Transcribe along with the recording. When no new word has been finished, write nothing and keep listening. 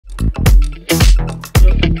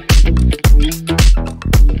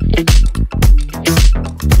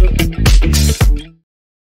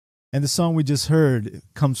And the song we just heard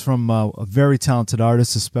comes from a very talented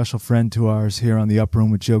artist, a special friend to ours here on the Up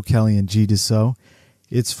Room with Joe Kelly and G. Deso.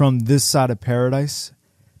 It's from This Side of Paradise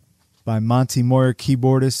by Monte Moir,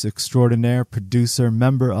 keyboardist extraordinaire, producer,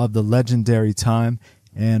 member of the legendary Tyme,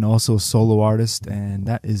 and also a solo artist. And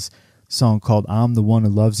that is a song called I'm the One Who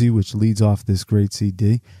Loves You, which leads off this great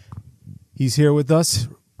CD. He's here with us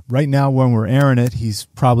right now when we're airing it. He's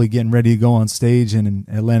probably getting ready to go on stage in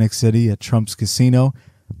Atlantic City at Trump's Casino.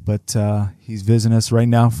 But he's visiting us right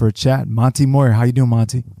now for a chat. Monte Moir, how you doing,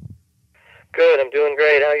 Monte? Good, I'm doing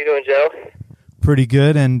great. How you doing, Joe? Pretty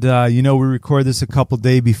good. And, we record this a couple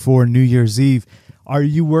days before New Year's Eve. Are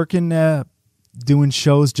you working, doing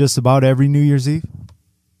shows just about every New Year's Eve?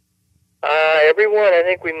 Every one. I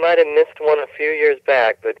think we might have missed one a few years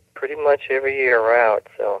back, but pretty much every year we're out.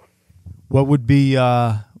 So, what would be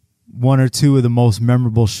one or two of the most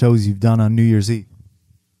memorable shows you've done on New Year's Eve?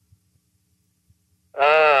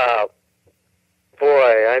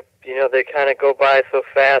 Boy, they kind of go by so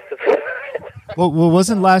fast. Well,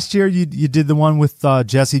 wasn't last year you did the one with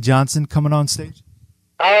Jesse Johnson coming on stage?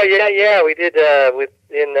 Oh, yeah, we did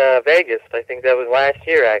in Vegas. I think that was last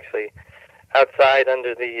year, actually, outside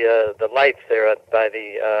under the lights there by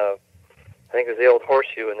the, I think it was the old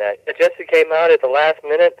Horseshoe and that. Jesse came out at the last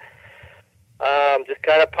minute, just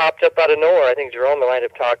kind of popped up out of nowhere. I think Jerome might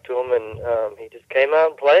have talked to him, and he just came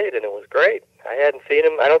out and played, and it was great. I hadn't seen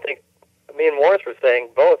him. I don't think, me and Morris were saying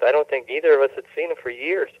both, I don't think either of us had seen him for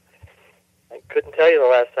years. I couldn't tell you the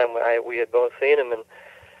last time we had both seen him, and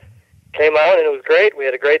came out, and it was great. We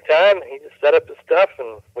had a great time. He just set up his stuff,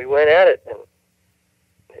 and we went at it, and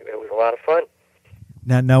it was a lot of fun.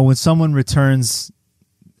 Now, when someone returns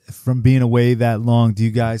from being away that long, do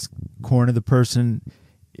you guys corner the person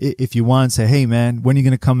if you want and say, hey, man, when are you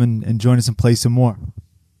going to come and join us and play some more?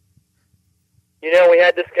 We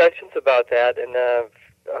had discussions about that, and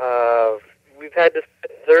we've had this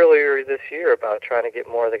earlier this year about trying to get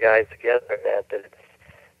more of the guys together. That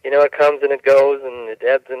it comes and it goes, and it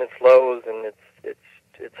ebbs and it flows, and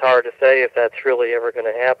it's hard to say if that's really ever going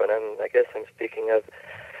to happen. I guess I'm speaking of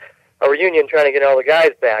a reunion, trying to get all the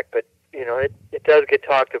guys back, but it does get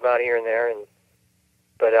talked about here and there,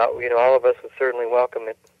 but all of us would certainly welcome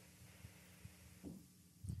it.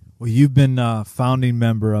 Well, you've been a founding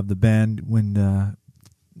member of the band when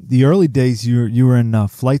the early days you were in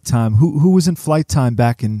Flyte Tyme. Who was in Flyte Tyme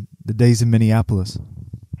back in the days in Minneapolis?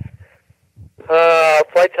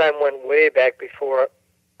 Flyte Tyme went way back before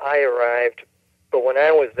I arrived, but when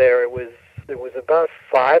I was there, it was about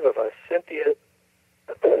five of us. Cynthia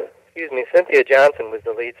Johnson was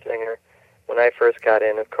the lead singer when I first got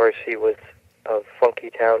in. Of course, she was of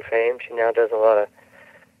Funkytown fame. She now does a lot of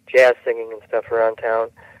jazz singing and stuff around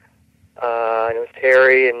town. And it was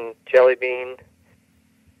Terry and Jelly Bean,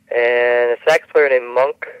 and a sax player named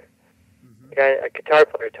Monk, a guitar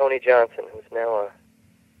player, Tony Johnson, who's now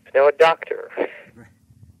a doctor.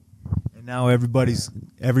 And now everybody's.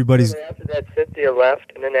 After that, Cynthia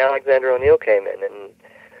left, and then Alexander O'Neill came in, and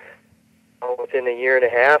within a year and a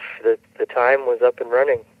half, the Tyme was up and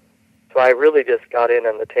running. So I really just got in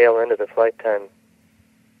on the tail end of the Flyte Tyme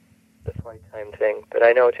thing. But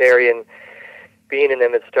I know Terry and Bean and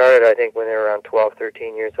them had started, I think, when they were around 12,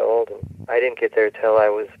 13 years old, and I didn't get there till I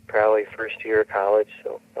was probably first year of college,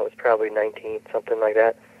 so I was probably 19, something like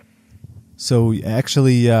that. So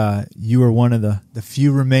actually, you were one of the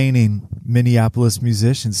few remaining Minneapolis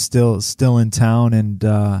musicians still in town, and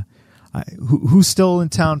who's still in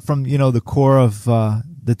town from the core of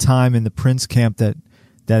the Tyme in the Prince camp that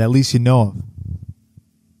at least you know of?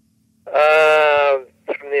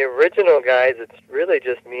 From the original guys, it's really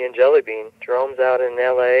just me and Jelly Bean. Jerome's out in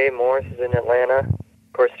L.A., Morris is in Atlanta.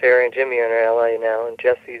 Of course, Terry and Jimmy are in L.A. now, and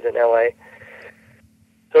Jesse's in L.A.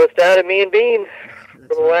 So it's down to me and Bean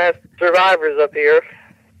for the last survivors up here.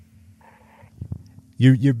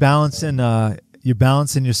 You're balancing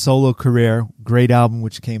your solo career. Great album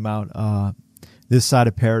which came out This Side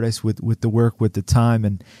of Paradise with the work with the Tyme,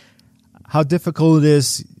 and how difficult it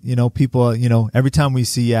is. People. Every time we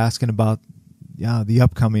see you asking about the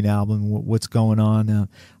upcoming album, what's going on.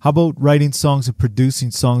 How about writing songs and producing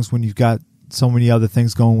songs when you've got so many other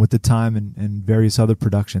things going with the Tyme and various other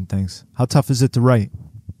production things? How tough is it to write?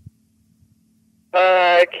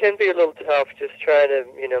 It can be a little tough just trying to,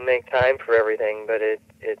 make time for everything, but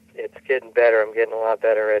it's getting better. I'm getting a lot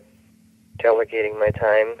better at delegating my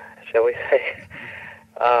time, shall we say.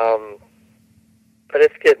 But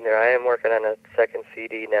it's getting there. I am working on a second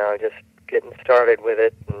CD now, just getting started with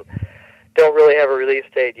it and don't really have a release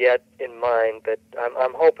date yet in mind, but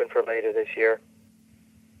I'm hoping for later this year.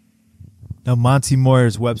 Now, Monte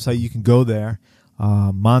Moir's website, you can go there,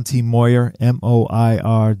 Monte Moir,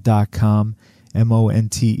 MOIR.com,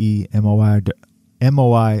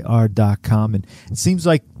 MONTEMOIR.com, and it seems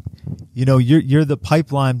like, you know, you're the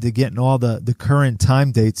pipeline to getting all the current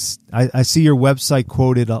time dates. I see your website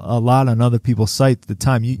quoted a lot on other people's sites at the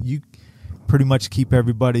time. You pretty much keep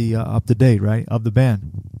everybody up to date, right, of the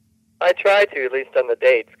band? I try to, at least on the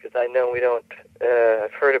dates, because I know we don't,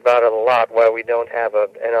 I've heard about it a lot, why we don't have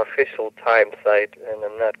an official time site, and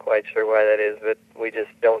I'm not quite sure why that is, but we just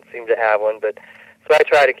don't seem to have one. But so I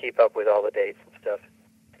try to keep up with all the dates and stuff.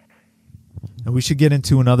 And we should get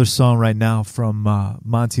into another song right now from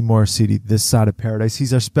Monte Moir CD, This Side of Paradise.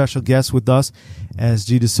 He's our special guest with us as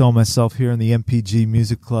G. DeSoe and myself here in the MPG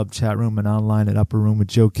Music Club chat room and online at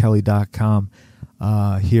upperroomwithjoekelly.com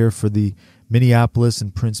here for the Minneapolis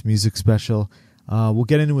and Prince Music Special. We'll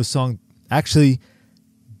get into a song. Actually,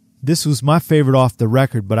 this was my favorite off the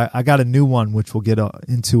record, but I got a new one, which we'll get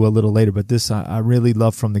into a little later. But this I really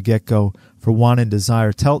love from the get-go, For Want and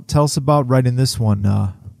Desire. Tell us about writing this one,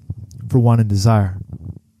 For Want and Desire.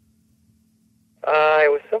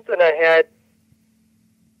 It was something I had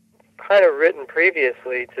kind of written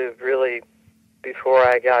previously to really, before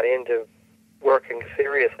I got into working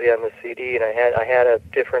seriously on the CD, and I had a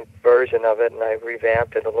different version of it, and I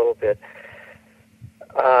revamped it a little bit.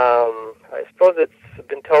 I suppose it's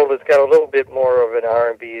been told it's got a little bit more of an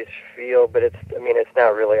R&B-ish feel, but it's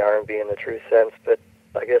not really R&B in the true sense, but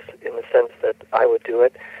I guess in the sense that I would do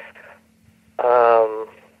it.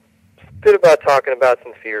 It's a bit about talking about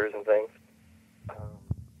some fears and things.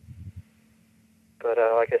 But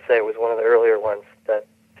like I say, it was one of the earlier ones that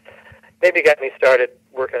maybe got me started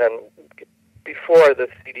working on before the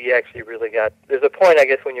CD actually really got. There's a point, I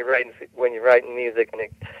guess, when you're writing music, and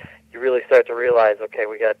you really start to realize, okay,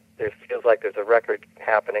 there feels like there's a record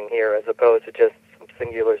happening here, as opposed to just some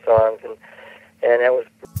singular songs, and that was.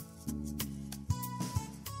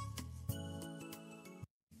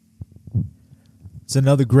 It's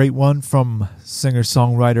another great one from singer,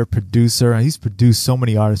 songwriter, producer. He's produced so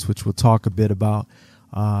many artists, which we'll talk a bit about.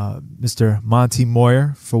 Mr. Monte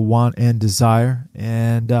Moir, For Want and Desire.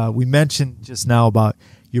 And we mentioned just now about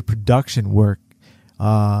your production work.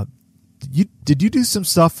 Did you do some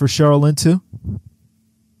stuff for Cheryl Lynn too?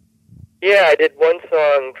 Yeah, I did one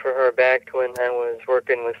song for her back when I was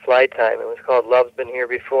working with Flyte Tyme. It was called Love's Been Here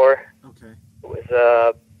Before. Okay. It was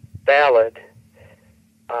a ballad.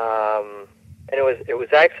 And it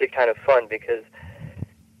was actually kind of fun because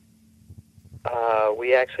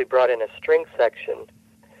we actually brought in a string section,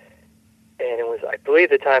 and it was, I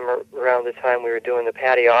believe, around the time we were doing the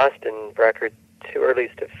Patty Austin record, or at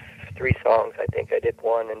least 3 songs. I think I did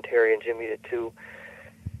 1, and Terry and Jimmy did 2.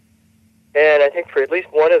 And I think for at least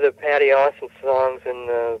one of the Patty Austin songs and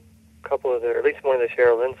a couple of at least one of the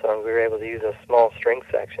Cheryl Lynn songs, we were able to use a small string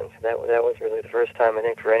section. So that was really the first time, I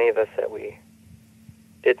think, for any of us that we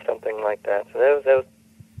did something like that. So that was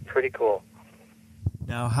pretty cool.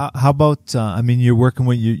 Now, how about, you're working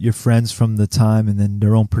with your friends from the time and then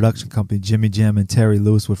their own production company, Jimmy Jam and Terry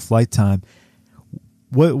Lewis with Flyte Tyme.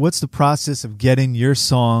 What's the process of getting your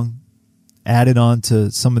song added on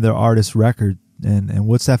to some of their artists' record? And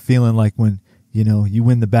what's that feeling like when, you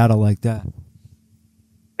win the battle like that?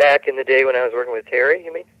 Back in the day when I was working with Terry,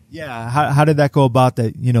 you mean? Yeah. How did that go about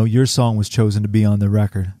that, your song was chosen to be on the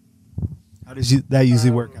record? How does that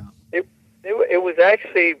usually work out? It was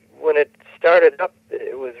actually, when it started up,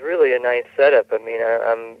 it was really a nice setup.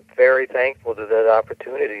 I'm very thankful to the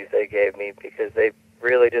opportunities they gave me, because they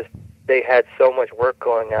really they had so much work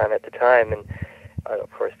going on at the time, and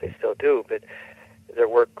of course they still do, but their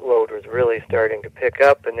workload was really starting to pick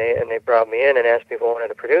up, and they brought me in and asked me if I wanted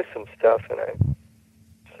to produce some stuff, and I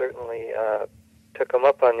certainly took them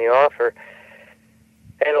up on the offer.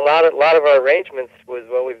 And a lot of our arrangements was,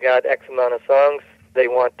 well, we've got X amount of songs they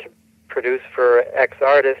want to produce for X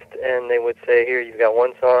artist, and they would say, here, you've got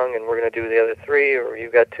 1 song, and we're going to do the other 3, or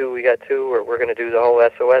you've got 2, we got 2, or we're going to do the whole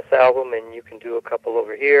SOS album, and you can do a couple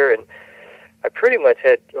over here. And I pretty much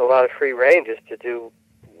had a lot of free rein just to do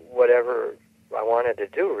whatever I wanted to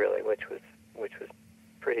do, really, which was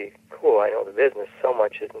pretty cool. I know the business so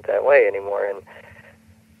much isn't that way anymore, and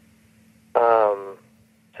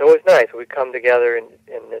so it was nice. We'd come together, and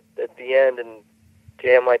at the end, and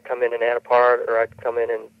Jam might come in and add a part, or I'd come in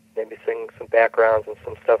and maybe sing some backgrounds and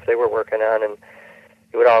some stuff they were working on, and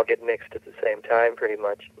it would all get mixed at the same time, pretty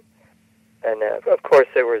much. And of course,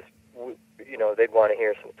 there was, they'd want to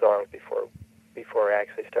hear some songs before I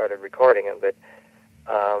actually started recording them. But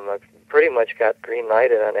I pretty much got green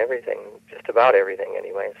lighted on everything, just about everything,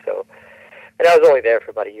 anyway. So And I was only there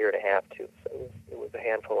for about a year and a half, too, so it was a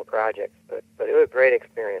handful of projects, but it was a great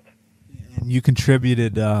experience. And you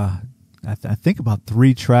contributed, I think, about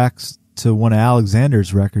 3 tracks to one of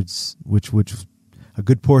Alexander's records, which was a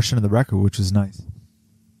good portion of the record, which was nice.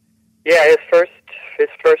 Yeah, his first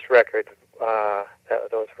record,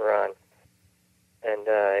 those were on, and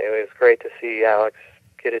it was great to see Alex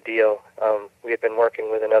get a deal. We had been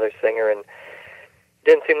working with another singer, and it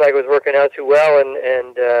didn't seem like it was working out too well,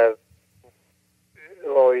 and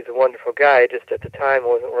well, he's a wonderful guy, just at the time it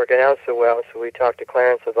wasn't working out so well, so we talked to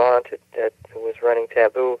Clarence Avant, who was running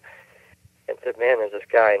Taboo, and said, man, there's this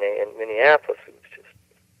guy in Minneapolis who's just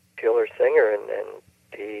a killer singer, and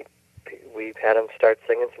we had him start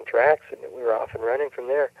singing some tracks, and we were off and running from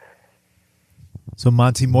there. So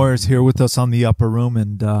Monte Moir is here with us on the Upper Room,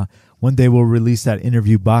 and one day we'll release that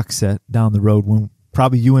interview box set down the road when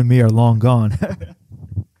probably you and me are long gone.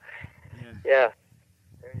 Yeah.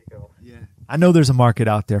 There you go. Yeah. I know there's a market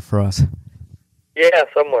out there for us. Yeah,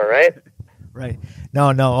 somewhere, right? Right.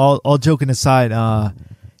 No, all joking aside,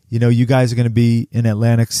 you guys are going to be in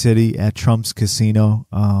Atlantic City at Trump's Casino,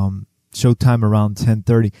 showtime around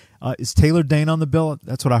 10:30. Is Taylor Dane on the bill?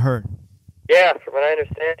 That's what I heard. Yeah, from what I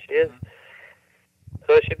understand, she is.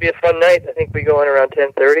 So it should be a fun night. I think we go on around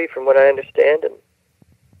 10:30, from what I understand, and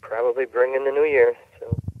probably bring in the new year.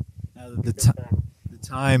 So the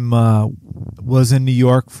time was in New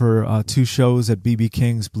York for 2 shows at B.B.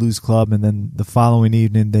 King's Blues Club, and then the following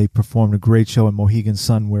evening they performed a great show at Mohegan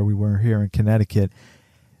Sun, where we were here in Connecticut.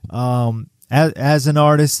 As an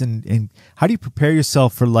artist, and how do you prepare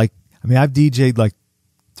yourself for, like, I mean, I've DJ'd like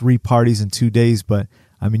 3 parties in 2 days, but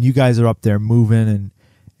I mean, you guys are up there moving, and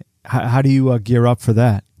how do you gear up for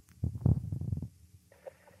that?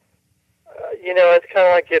 It's kind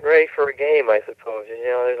of like getting ready for a game, I suppose.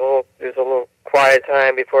 There's a little quiet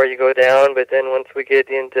time before you go down, but then once we get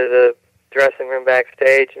into the dressing room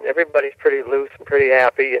backstage, and everybody's pretty loose and pretty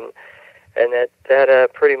happy, and that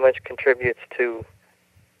pretty much contributes to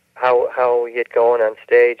how we get going on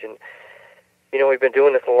stage. And we've been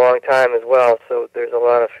doing this a long time as well, so there's a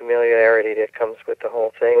lot of familiarity that comes with the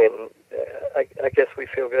whole thing, and I guess we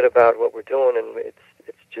feel good about what we're doing, and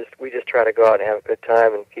we just try to go out and have a good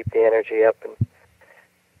time and keep the energy up and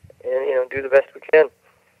do the best we can.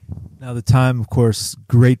 Now, the Time, of course,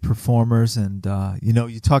 great performers, and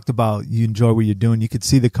you talked about you enjoy what you're doing. You could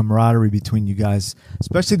see the camaraderie between you guys,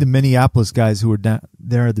 especially the Minneapolis guys who were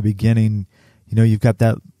there at the beginning. You've got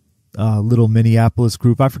that little Minneapolis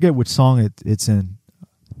group. I forget which song it's in.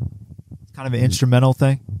 It's kind of an instrumental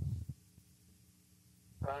thing.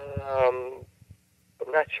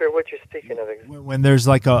 I'm not sure what you're speaking of. When there's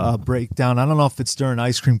like a breakdown, I don't know if it's during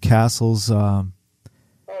Ice Cream Castles. Ice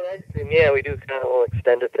Cream, yeah, we do kind of a little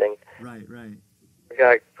extended thing. Right. We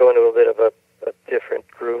got to go into a bit of a different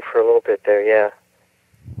groove for a little bit there, yeah.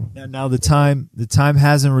 Now the Time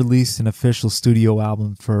hasn't released an official studio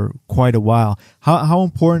album for quite a while. How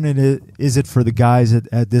important is it for the guys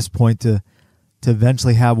at this point to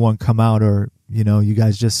eventually have one come out, or you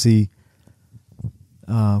guys just see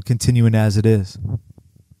continuing as it is?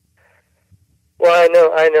 Well,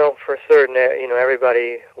 I know for certain that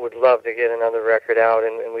everybody would love to get another record out,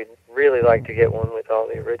 and we'd really like to get one with all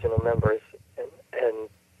the original members and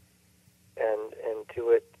do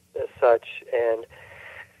it as such. And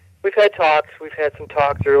we've had talks. We've had some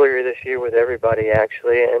talks earlier this year with everybody,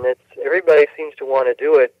 actually, and everybody seems to want to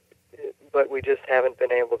do it, but we just haven't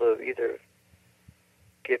been able to either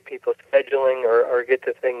get people scheduling or get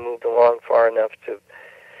the thing moved along far enough to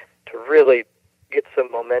really get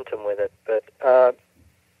some momentum with it. But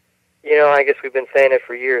I guess we've been saying it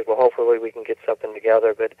for years. Well, hopefully we can get something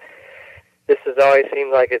together. But this has always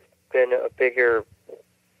seemed like it's been a bigger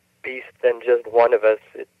beast than just one of us.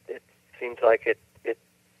 It seems like it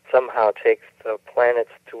somehow takes the planets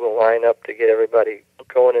to align up to get everybody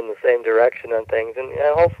going in the same direction on things. And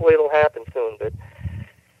hopefully it'll happen soon. But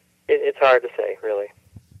it's hard to say, really.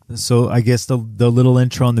 So I guess the little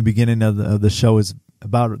intro in the beginning of the show is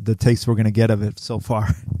about the taste we're going to get of it so far.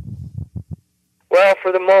 Well,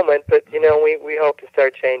 for the moment, but we hope to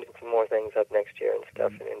start changing some more things up next year and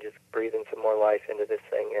stuff, and just breathing some more life into this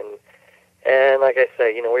thing. And like I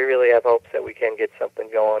say, we really have hopes that we can get something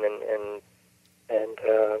going, and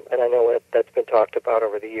I know that's been talked about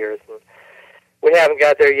over the years, and we haven't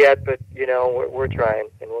got there yet, but we're trying,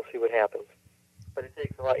 and we'll see what happens. But it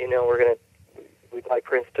takes a lot. We'd like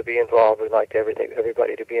Prince to be involved. We'd like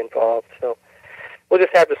everybody to be involved. So we'll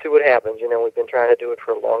just have to see what happens. We've been trying to do it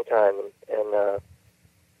for a long time, and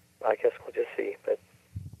I guess we'll just see. But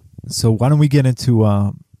so why don't we get into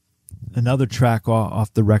another track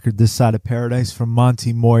off the record, This Side of Paradise from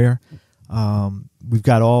Monte Moir. we've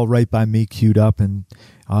got All Right by Me queued up, and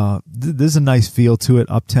there's a nice feel to it,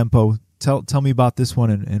 up tempo. Tell me about this one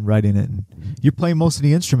and writing it. And you're playing most of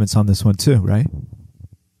the instruments on this one too, right?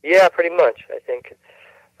 Yeah, pretty much. I think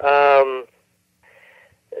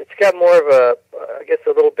it's got more of a, I guess,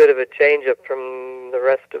 a little bit of a change up from the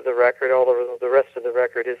rest of the record. Although the rest of the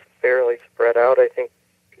record is fairly spread out, I think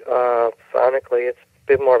sonically it's a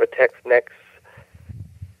bit more of a Tex-Mex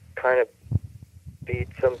kind of beat.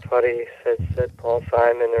 Somebody said Paul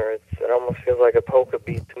Simon, or it almost feels like a polka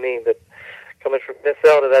beat to me, but coming from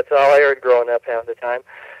Minnesota, that's all I heard growing up half the time.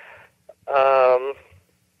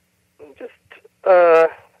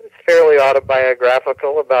 It's fairly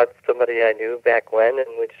autobiographical about somebody I knew back when, in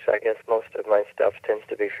which I guess most of my stuff tends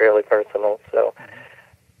to be fairly personal. So,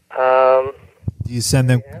 do you send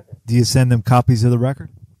them? Yeah. Do you send them copies of the record?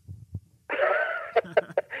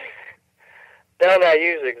 No, not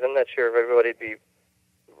usually, because I'm not sure if everybody'd be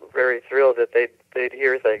very thrilled that they'd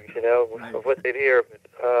hear things, of what they'd hear. But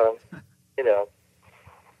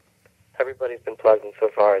everybody's been pleasant so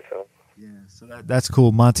far. So yeah, so that's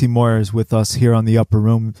cool. Monte Moir is with us here on the Upper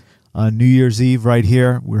Room, New Year's Eve right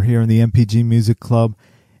here. We're here in the MPG Music Club,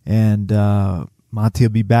 and Monte will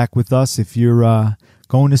be back with us. If you're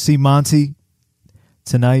going to see Monte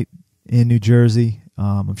tonight in New Jersey,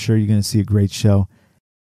 I'm sure you're going to see a great show.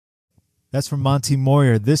 That's from Monte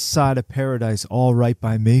Moir, This Side of Paradise, All Right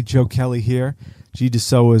by Me. Joe Kelly here, G.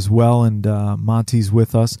 DeSo as well, and Monte's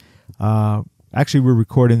with us. Actually, we're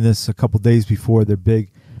recording this a couple days before their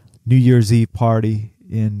big New Year's Eve party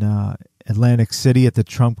in Atlantic City at the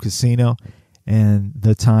Trump Casino, and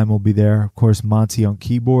the Time will be there. Of course, Monte on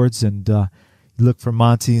keyboards, and you look for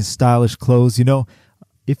Monte in stylish clothes.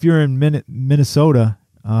 If you're in Minnesota,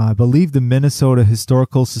 I believe the Minnesota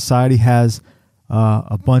Historical Society has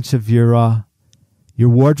a bunch of your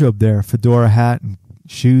wardrobe there, fedora hat and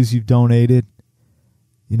shoes you've donated.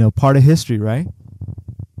 Part of history, right?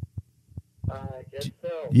 I guess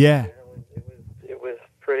so. Yeah. It was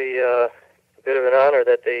pretty a bit of an honor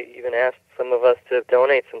that they even asked some of us to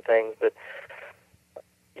donate some things. But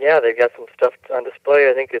yeah, they've got some stuff on display.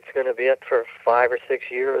 I think it's going to be up for 5 or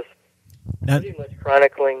 6 years. Pretty much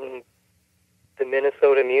chronicling the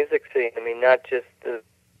Minnesota music scene. I mean, not just the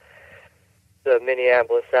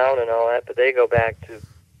Minneapolis sound and all that, but they go back to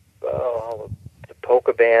all the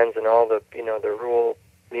polka bands and all the the rural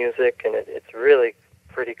music, and it's really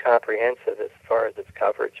pretty comprehensive as far as its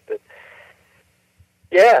coverage. But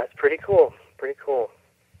yeah, it's pretty cool.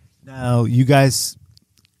 Now, you guys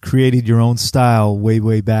created your own style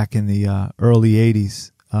way back in the early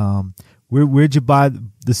 80s. Where'd you buy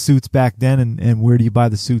the suits back then, and where do you buy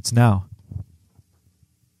the suits now?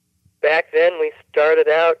 Back then, we started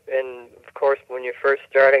out, and of course, when you're first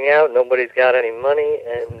starting out, nobody's got any money,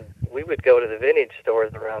 and we would go to the vintage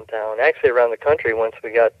stores around town, actually around the country once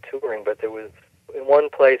we got touring, but there was one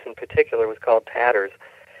place in particular was called Tatters.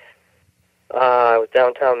 It was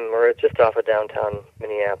downtown, or just off of downtown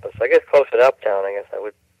Minneapolis. I guess close to uptown, I guess I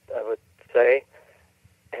would say.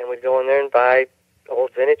 And we'd go in there and buy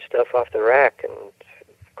old vintage stuff off the rack, and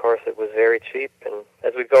of course it was very cheap. And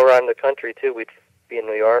as we'd go around the country too, we'd be in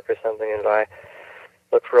New York or something and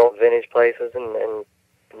look for old vintage places and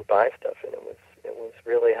buy stuff. And it was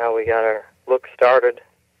really how we got our look started.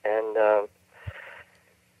 And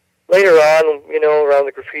later on, around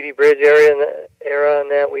the Graffiti Bridge era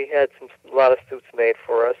and that, we had a lot of suits made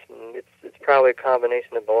for us, and it's probably a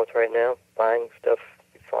combination of both right now, buying stuff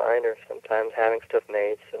we find or sometimes having stuff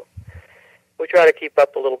made. So we try to keep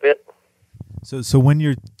up a little bit. So when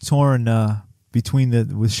you're touring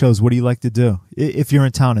between with shows, what do you like to do if you're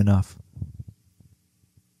in town enough?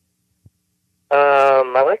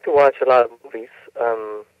 I like to watch a lot of movies.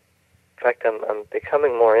 In fact, I'm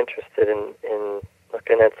becoming more interested in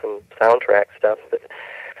looking at some soundtrack stuff. But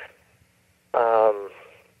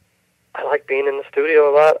I like being in the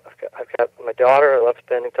studio a lot. I've got my daughter. I love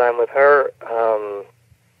spending time with her.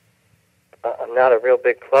 I'm not a real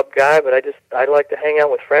big club guy, but I like to hang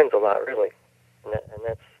out with friends a lot, really, and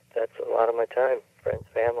that's a lot of my time. Friends,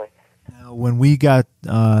 family. Now, when we got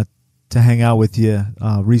to hang out with you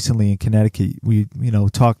recently in Connecticut, we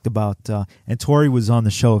talked about and Tori was on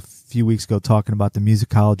the show a few weeks ago talking about the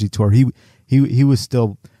musicology tour. He was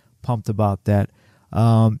still pumped about that.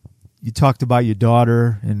 You talked about your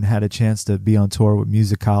daughter and had a chance to be on tour with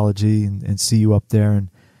musicology and see you up there and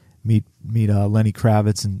meet Lenny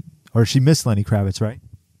Kravitz, or she missed Lenny Kravitz, right?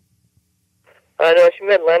 No, she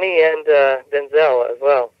met Lenny and Denzel as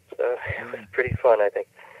well. So it was pretty fun, I think.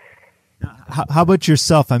 How about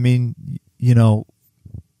yourself? I mean,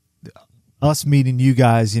 us meeting you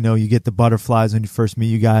guys, you get the butterflies when you first meet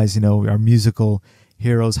you guys, our musical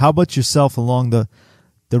heroes. How about yourself along the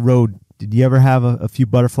road? Did you ever have a few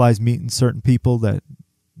butterflies meeting certain people that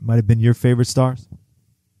might have been your favorite stars?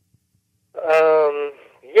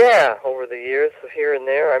 Yeah, over the years, here and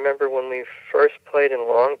there. I remember when we first played in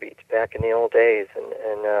Long Beach back in the old days, and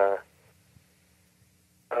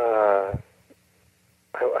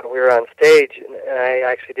we were on stage, and I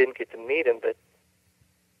actually didn't get to meet him, but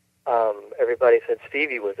everybody said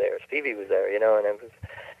Stevie was there, you know,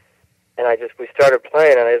 we started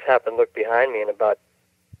playing, and I just happened to look behind me, and about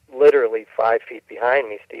literally 5 feet behind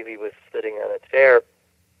me, Stevie was sitting on a chair,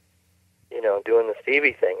 you know, doing the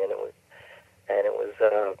Stevie thing, and it was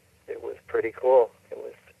pretty cool.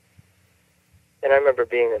 And I remember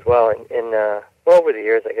being as well well, over the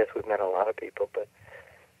years, I guess we've met a lot of people, but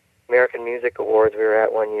American Music Awards we were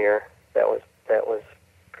at one year. That was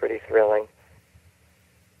pretty thrilling.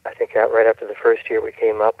 I think right after the first year we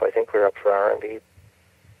came up, I think we were up for R&B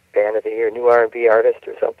Band of the Year, New R&B Artist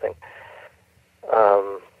or something.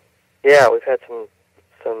 Yeah, we've had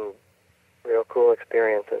some real cool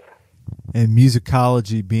experiences. And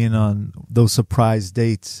musicology, being on those surprise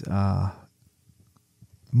dates,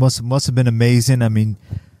 must have been amazing. I mean,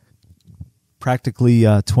 practically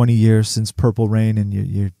 20 years since Purple Rain, and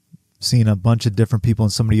you're seeing a bunch of different people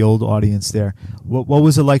and some of the old audience there. What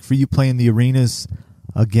was it like for you playing the arenas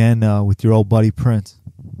again with your old buddy Prince?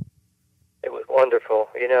 It was wonderful.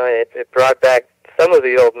 You know, it brought back some of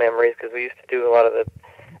the old memories, because we used to do a lot of the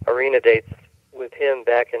arena dates with him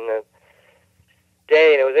back in the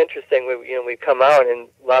day, and it was interesting. We'd come out, and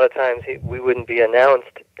a lot of times we wouldn't be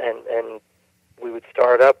announced, and we would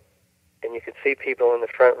start up, and you could see people in the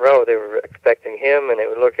front row. They were expecting him, and they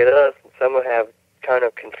would look at us, and some would have kind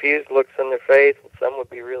of confused looks on their face, and some would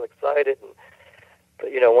be real excited.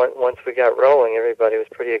 But you know, once we got rolling, everybody was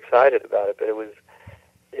pretty excited about it. But it was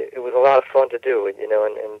a lot of fun to do, you know,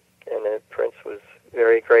 and Prince was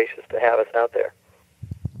very gracious to have us out there.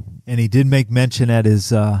 And he did make mention at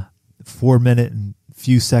his 4-minute and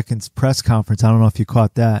few seconds press conference. I don't know if you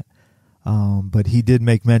caught that, but he did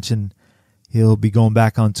make mention he'll be going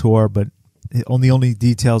back on tour, but only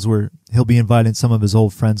details were he'll be inviting some of his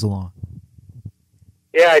old friends along.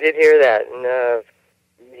 Yeah, I did hear that, and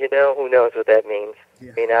you know, who knows what that means.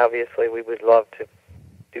 Yeah. I mean, obviously, we would love to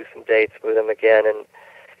do some dates with him again, and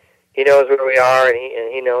he knows where we are,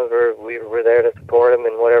 and he knows we're there to support him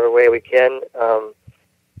in whatever way we can.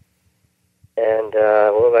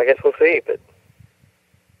 Well, I guess we'll see, but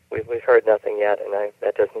we've heard nothing yet, and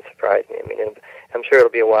that doesn't surprise me. I mean, I'm sure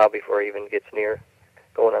it'll be a while before he even gets near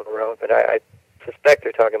going on the road, but I suspect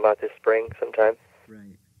they're talking about this spring sometime.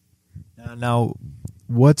 Right. Now,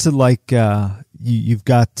 what's it like? You've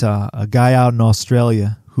got a guy out in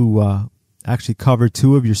Australia who actually covered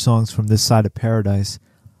 2 of your songs from This Side of Paradise,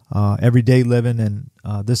 Everyday Living and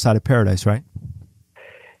This Side of Paradise, right?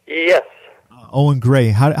 Yes. Owen Gray.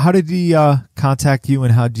 How did he contact you,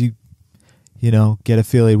 and how did you get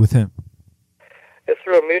affiliated with him? It's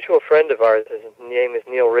through a mutual friend of ours. His name is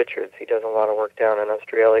Neil Richards. He does a lot of work down in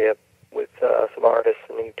Australia with some artists,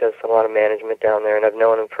 and he does a lot of management down there, and I've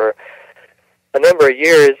known him for a number of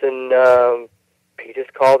years, and he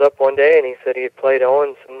just called up one day, and he said he had played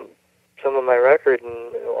Owen some of my record,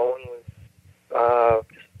 and Owen was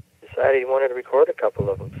just decided he wanted to record a couple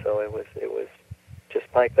of them, so it was just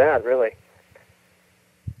like that, really.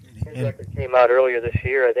 His record came out earlier this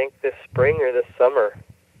year, I think this spring or this summer.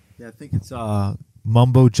 Yeah, I think it's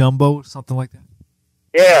Mumbo Jumbo, something like that.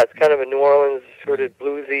 Yeah, it's kind of a New Orleans sort of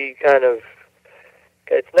bluesy kind of.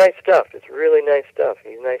 It's nice stuff. It's really nice stuff.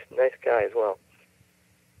 He's a nice guy as well.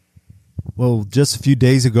 Well, just a few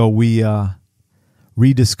days ago, we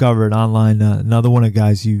rediscovered online another one of the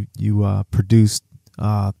guys you produced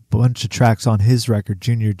a bunch of tracks on his record,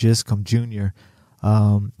 Junior Giscombe Jr.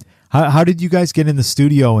 How did you guys get in the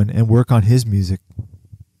studio and work on his music?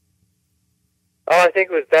 Oh, I think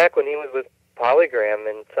it was back when he was with Polygram,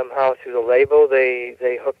 and somehow through the label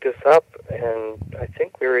they hooked us up, and I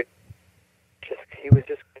think he was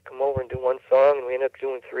just going to come over and do one song, and we ended up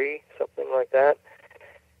doing 3, something like that.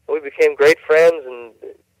 And we became great friends, and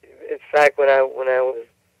in fact, when I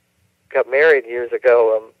got married years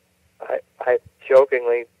ago, I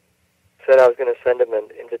jokingly said I was going to send him an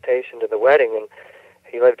invitation to the wedding, and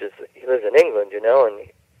he lives in England, and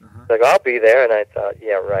he's like, I'll be there, and I thought,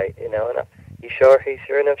 yeah, right, and he sure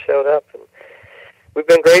enough showed up, and we've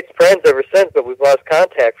been great friends ever since, but we've lost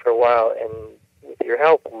contact for a while, and with your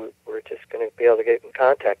help, we're just going to be able to get in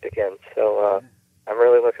contact again, so I'm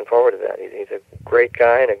really looking forward to that. He's a great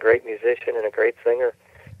guy and a great musician and a great singer.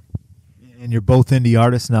 And you're both indie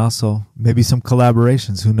artists now, so maybe some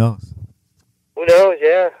collaborations, who knows? Who knows,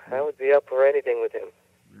 yeah. I would be up for anything with him.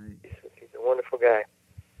 Right. He's a wonderful guy.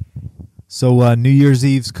 So New Year's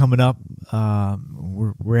Eve's coming up.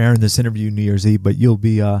 We're airing this interview New Year's Eve, but you'll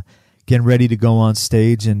be getting ready to go on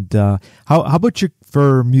stage. And how about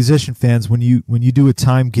for musician fans, when you do a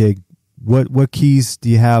Tyme gig, what keys do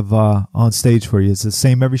you have on stage for you? Is it the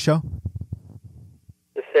same every show?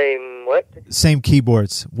 The same what? Same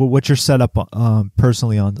keyboards. What's your setup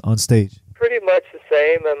personally on stage? Pretty much the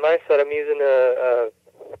same. On my set, I'm using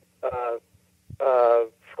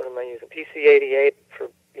what am I using? PC-88 for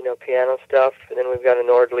piano stuff, and then we've got a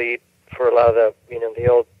Nord lead for a lot of the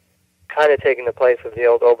old, kind of taking the place of the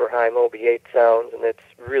old Oberheim OB8 sounds, and it's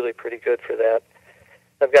really pretty good for that.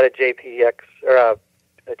 I've got a JPX or a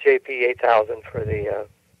JP8000 for the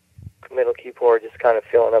middle keyboard, just kind of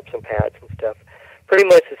filling up some pads and stuff. Pretty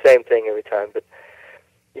much the same thing every time, but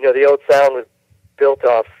the old sound was built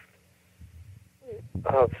off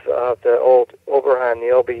of the old Oberheim,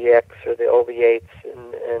 the OBX or the OB8s,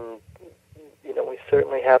 and we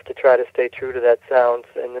certainly have to try to stay true to that sound,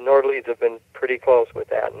 and the Nord leads have been pretty close with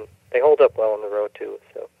that, and they hold up well on the road too.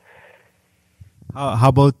 So, how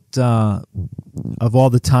about of all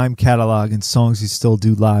the Tyme catalog and songs you still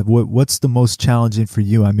do live, what's the most challenging for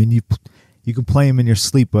you? I mean, you can play them in your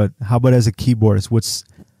sleep, but how about as a keyboardist?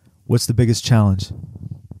 What's the biggest challenge,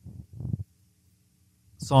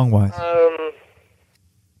 song-wise?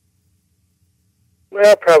 Well,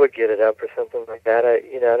 I'll probably Get It Up or something like that.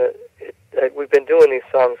 We've been doing these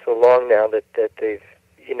songs so long now that they've,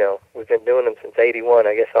 we've been doing them since '81,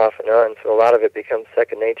 I guess, off and on. So a lot of it becomes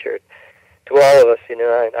second nature to all of us.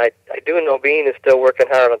 I do know Bean is still working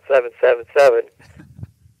hard on 777.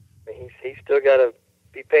 He's still got to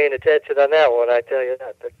be paying attention on that one. I tell you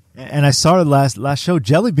that. And I saw it last show.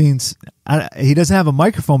 Jelly Beans, he doesn't have a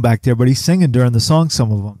microphone back there, but he's singing during the song.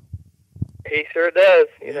 Some of them. He sure does.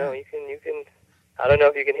 You can. I don't know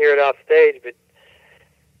if you can hear it off stage, but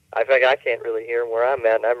I think I can't really hear him where I'm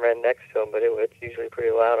at, and I'm right next to him, but it's usually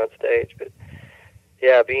pretty loud on stage. But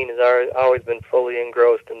yeah, Bean has always been fully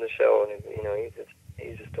engrossed in the show, and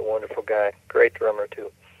he's just a wonderful guy. Great drummer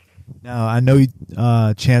too. Now I know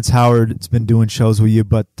Chance Howard's been doing shows with you,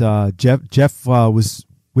 but Jeff was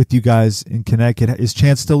with you guys in Connecticut. Is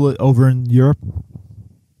Chance still over in Europe?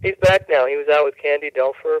 He's back now. He was out with Candy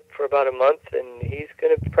Dulfer for about a month, and he's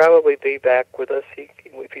going to probably be back with us.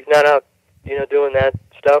 If he's not out, doing that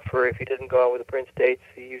stuff, or if he doesn't go out with the Prince dates,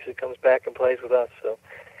 he usually comes back and plays with us. So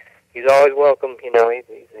he's always welcome. He's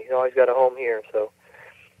always got a home here. So.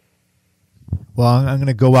 Well, I'm going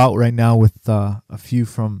to go out right now with a few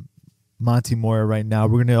from Monte Moir right now.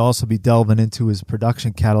 We're going to also be delving into his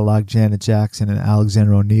production catalog, Janet Jackson and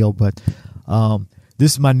Alexander O'Neill, but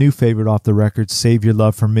this is my new favorite off the record, Save Your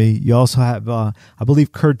Love for Me. You also have, I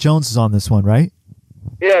believe Kurt Jones is on this one, right?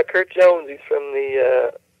 Yeah, Kurt Jones. He's from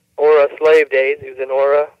the Aura Slave days. He was in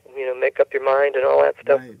Aura, Make Up Your Mind and all that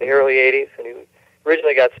stuff in the early 80s. And he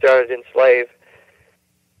originally got started in Slave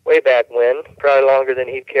way back when, probably longer than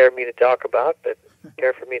he'd care me to talk about, but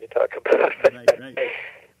care for me to talk about. Right.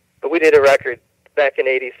 But we did a record back in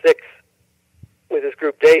 86 with his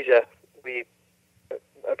group Deja. We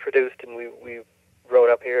produced, and we wrote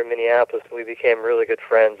up here in Minneapolis, and we became really good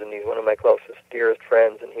friends, and he's one of my closest, dearest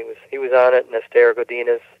friends, and he was on it, and Esther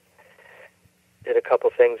Godinez did a couple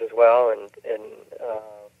things as well, and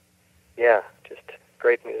yeah, just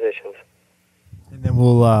great musicians. And then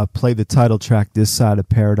we'll play the title track, This Side of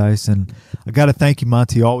Paradise, and I got to thank you,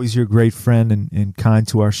 Monte. Always you're a great friend and kind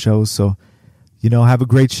to our show, so, have a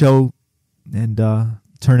great show and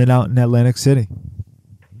turn it out in Atlantic City.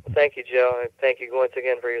 Thank you, Joe, and thank you once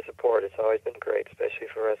again for your support. It's always been great, especially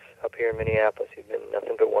for us up here in Minneapolis. You've been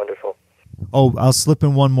nothing but wonderful. Oh, I'll slip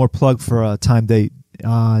in one more plug for a time date.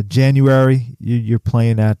 January, you're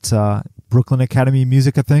playing at Brooklyn Academy of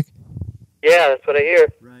Music, I think? Yeah, that's what I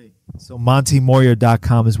hear. Right. So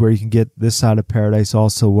MonteMoir.com is where you can get This Side of Paradise.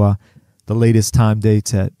 Also, the latest time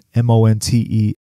dates at MONTE